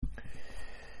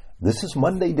This is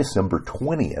Monday, December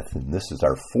 20th, and this is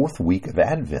our fourth week of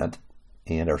Advent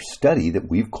and our study that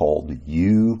we've called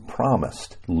You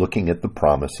Promised, looking at the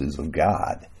promises of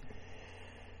God.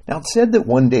 Now, it's said that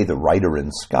one day the writer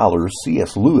and scholar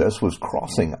C.S. Lewis was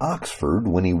crossing Oxford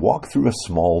when he walked through a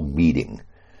small meeting.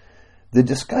 The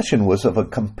discussion was of a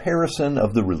comparison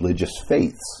of the religious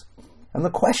faiths, and the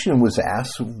question was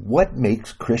asked, what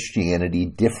makes Christianity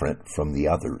different from the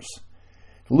others?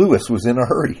 Lewis was in a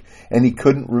hurry, and he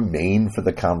couldn't remain for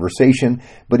the conversation,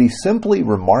 but he simply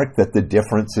remarked that the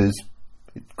difference is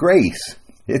grace.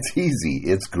 It's easy.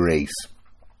 It's grace.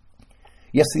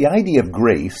 Yes, the idea of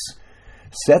grace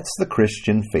sets the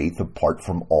Christian faith apart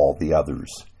from all the others.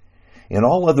 In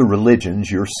all other religions,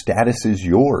 your status is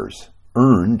yours,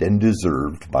 earned and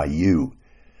deserved by you.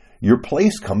 Your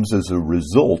place comes as a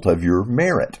result of your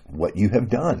merit, what you have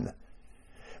done.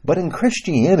 But in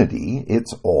Christianity,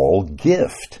 it's all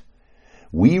gift.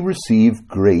 We receive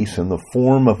grace in the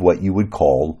form of what you would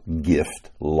call gift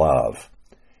love.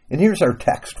 And here's our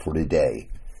text for today.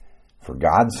 For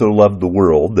God so loved the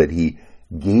world that he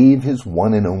gave his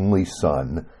one and only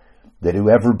Son, that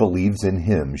whoever believes in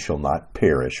him shall not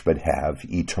perish but have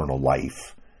eternal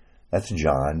life. That's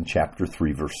John chapter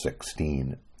 3, verse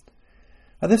 16.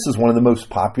 Now, this is one of the most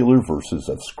popular verses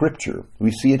of Scripture. We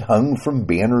see it hung from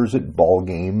banners at ball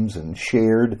games and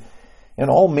shared in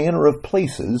all manner of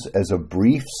places as a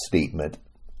brief statement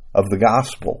of the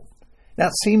gospel. Now,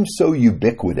 it seems so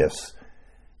ubiquitous,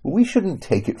 but we shouldn't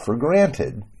take it for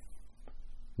granted.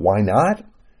 Why not?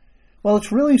 Well,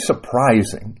 it's really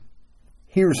surprising.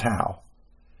 Here's how.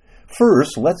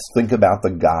 First, let's think about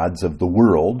the gods of the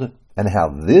world and how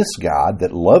this God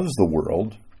that loves the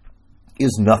world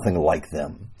is nothing like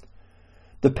them.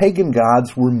 The pagan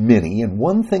gods were many, and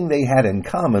one thing they had in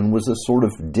common was a sort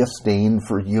of disdain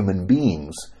for human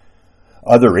beings.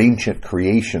 Other ancient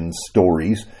creation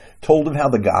stories told of how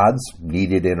the gods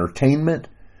needed entertainment,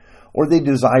 or they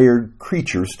desired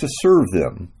creatures to serve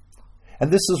them.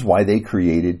 And this is why they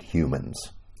created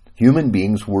humans. Human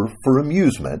beings were for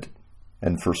amusement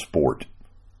and for sport.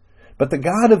 But the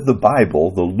God of the Bible,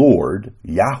 the Lord,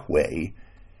 Yahweh,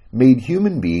 made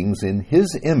human beings in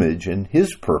his image, and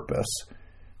his purpose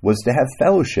was to have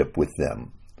fellowship with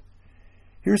them.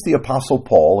 Here's the Apostle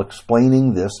Paul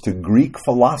explaining this to Greek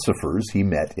philosophers he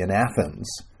met in Athens.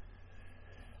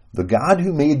 The God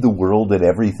who made the world and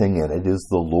everything in it is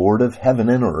the Lord of heaven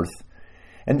and earth,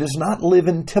 and does not live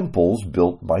in temples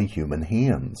built by human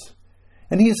hands.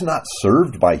 And he is not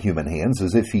served by human hands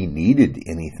as if he needed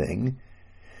anything.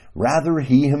 Rather,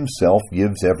 he himself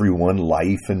gives everyone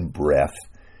life and breath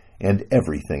and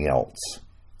everything else.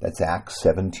 That's Acts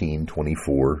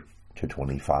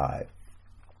 17:24-25.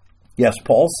 Yes,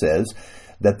 Paul says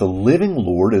that the living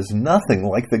Lord is nothing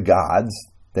like the gods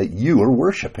that you are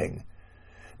worshiping.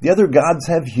 The other gods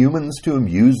have humans to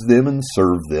amuse them and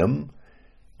serve them,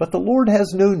 but the Lord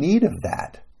has no need of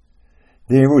that.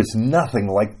 There was nothing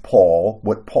like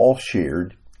what Paul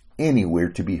shared, anywhere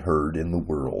to be heard in the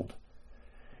world.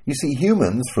 You see,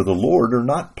 humans for the Lord are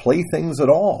not playthings at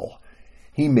all.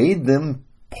 He made them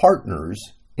partners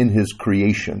in his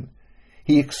creation.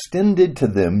 He extended to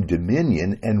them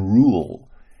dominion and rule.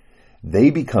 They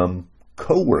become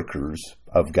co-workers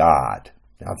of God.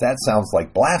 Now, that sounds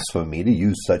like blasphemy to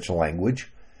use such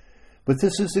language, but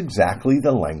this is exactly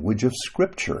the language of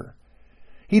Scripture.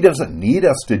 He doesn't need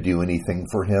us to do anything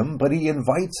for him, but he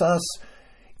invites us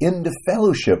into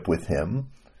fellowship with him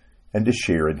and to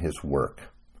share in his work.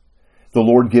 The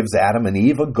Lord gives Adam and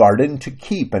Eve a garden to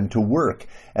keep and to work,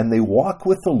 and they walk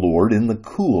with the Lord in the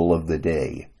cool of the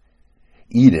day.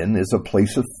 Eden is a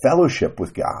place of fellowship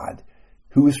with God,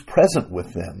 who is present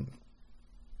with them.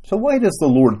 So why does the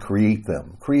Lord create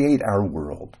them, create our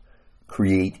world,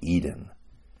 create Eden?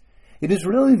 It is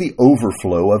really the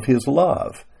overflow of his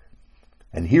love.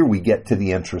 And here we get to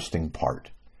the interesting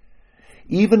part.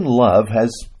 Even love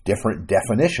has different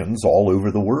definitions all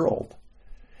over the world.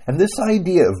 And this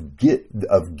idea of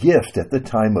gift at the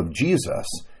time of Jesus,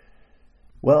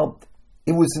 well,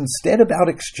 it was instead about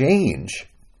exchange.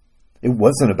 It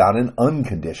wasn't about an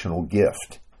unconditional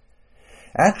gift.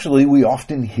 Actually, we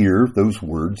often hear those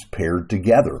words paired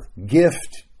together,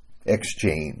 gift,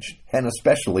 exchange, and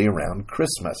especially around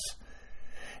Christmas.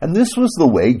 And this was the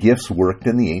way gifts worked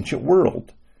in the ancient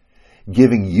world.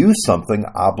 Giving you something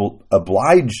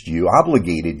obligated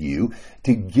you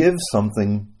to give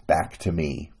something back to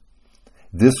me.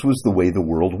 This was the way the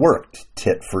world worked,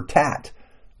 tit for tat.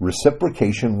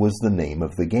 Reciprocation was the name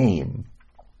of the game.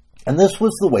 And this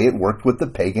was the way it worked with the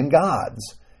pagan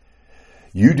gods.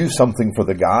 You do something for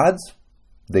the gods,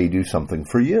 they do something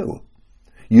for you.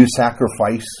 You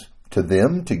sacrifice to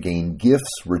them to gain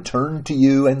gifts returned to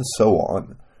you, and so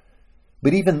on.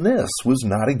 But even this was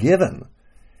not a given.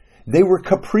 They were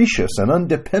capricious and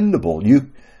undependable.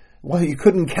 You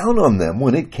couldn't count on them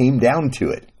when it came down to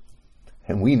it.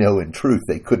 And we know in truth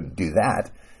they couldn't do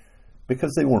that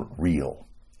because they weren't real.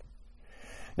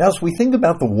 Now, as we think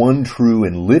about the one true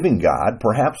and living God,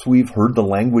 perhaps we've heard the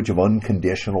language of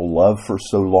unconditional love for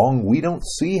so long we don't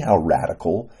see how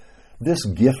radical this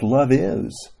gift love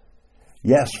is.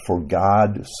 Yes, for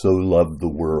God so loved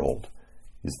the world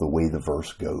is the way the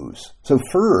verse goes. So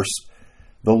first,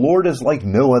 the Lord is like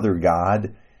no other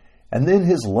God, and then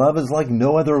his love is like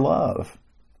no other love.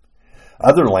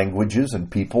 Other languages and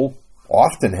people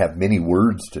often have many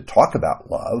words to talk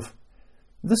about love.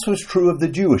 This was true of the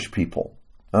Jewish people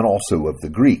and also of the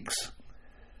Greeks.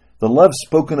 The love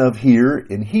spoken of here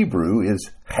in Hebrew is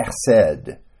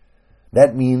chesed.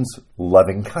 That means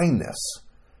loving kindness,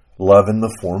 love in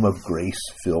the form of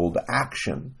grace-filled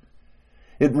action.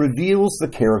 It reveals the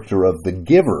character of the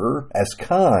giver as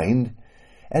kind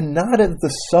and not of the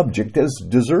subject as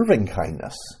deserving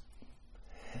kindness.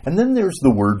 And then there's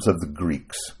the words of the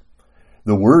Greeks.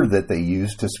 The word that they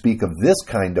use to speak of this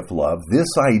kind of love, this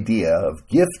idea of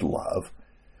gift love,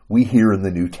 we hear in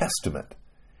the New Testament.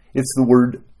 It's the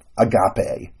word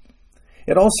agape.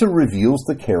 It also reveals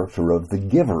the character of the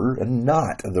giver and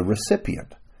not the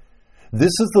recipient.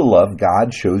 This is the love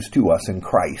God shows to us in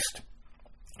Christ.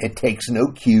 It takes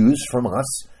no cues from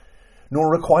us,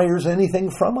 nor requires anything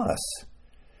from us.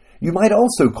 You might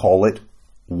also call it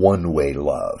one-way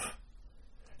love.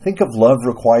 Think of love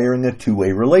requiring a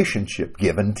two-way relationship,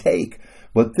 give and take.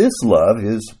 But this love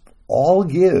is all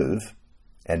give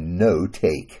and no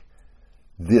take.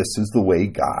 This is the way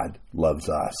God loves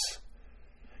us.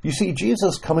 You see,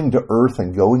 Jesus coming to earth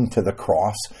and going to the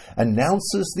cross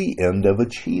announces the end of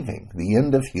achieving, the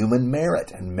end of human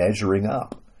merit and measuring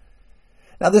up.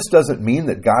 Now, this doesn't mean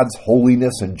that God's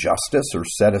holiness and justice are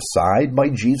set aside by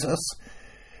Jesus,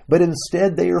 but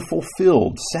instead they are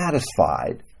fulfilled,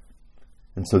 satisfied.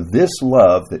 And so this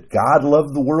love that God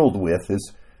loved the world with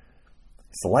is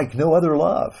like no other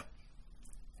love,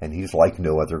 and he's like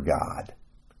no other God.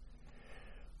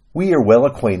 We are well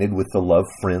acquainted with the love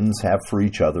friends have for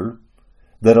each other,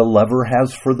 that a lover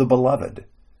has for the beloved,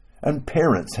 and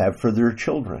parents have for their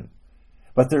children.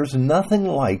 But there's nothing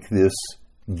like this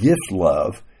gift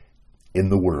love in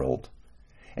the world.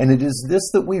 And it is this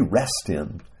that we rest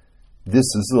in. This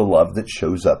is the love that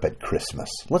shows up at Christmas.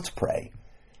 Let's pray.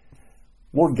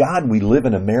 Lord God, we live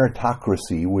in a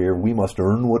meritocracy where we must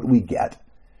earn what we get.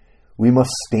 We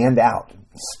must stand out,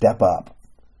 step up.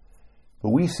 But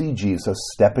we see Jesus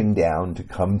stepping down to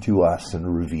come to us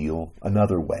and reveal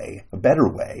another way, a better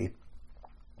way,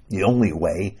 the only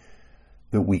way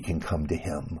that we can come to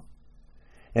him.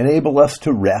 Enable us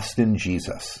to rest in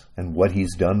Jesus and what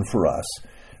he's done for us,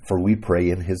 for we pray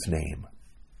in his name.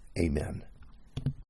 Amen.